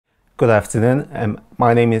Good afternoon.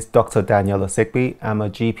 My name is Dr. Daniel Osigbe. I'm a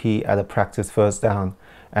GP at a practice First Down,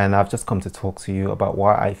 and I've just come to talk to you about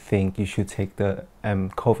why I think you should take the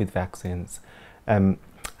COVID vaccines. I've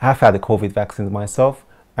had the COVID vaccines myself,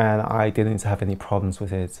 and I didn't have any problems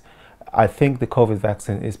with it. I think the COVID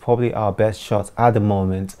vaccine is probably our best shot at the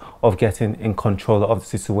moment of getting in control of the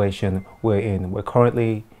situation we're in. We're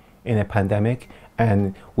currently in a pandemic,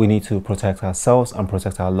 and we need to protect ourselves and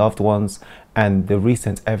protect our loved ones. And the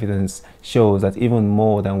recent evidence shows that even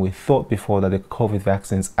more than we thought before, that the COVID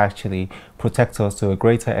vaccines actually protect us to a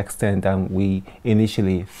greater extent than we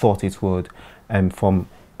initially thought it would, from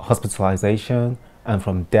hospitalization and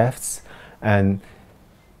from deaths. And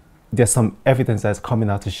there's some evidence that's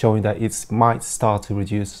coming out to showing that it might start to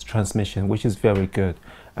reduce transmission, which is very good.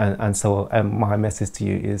 And so my message to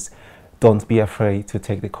you is, don't be afraid to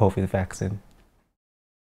take the COVID vaccine.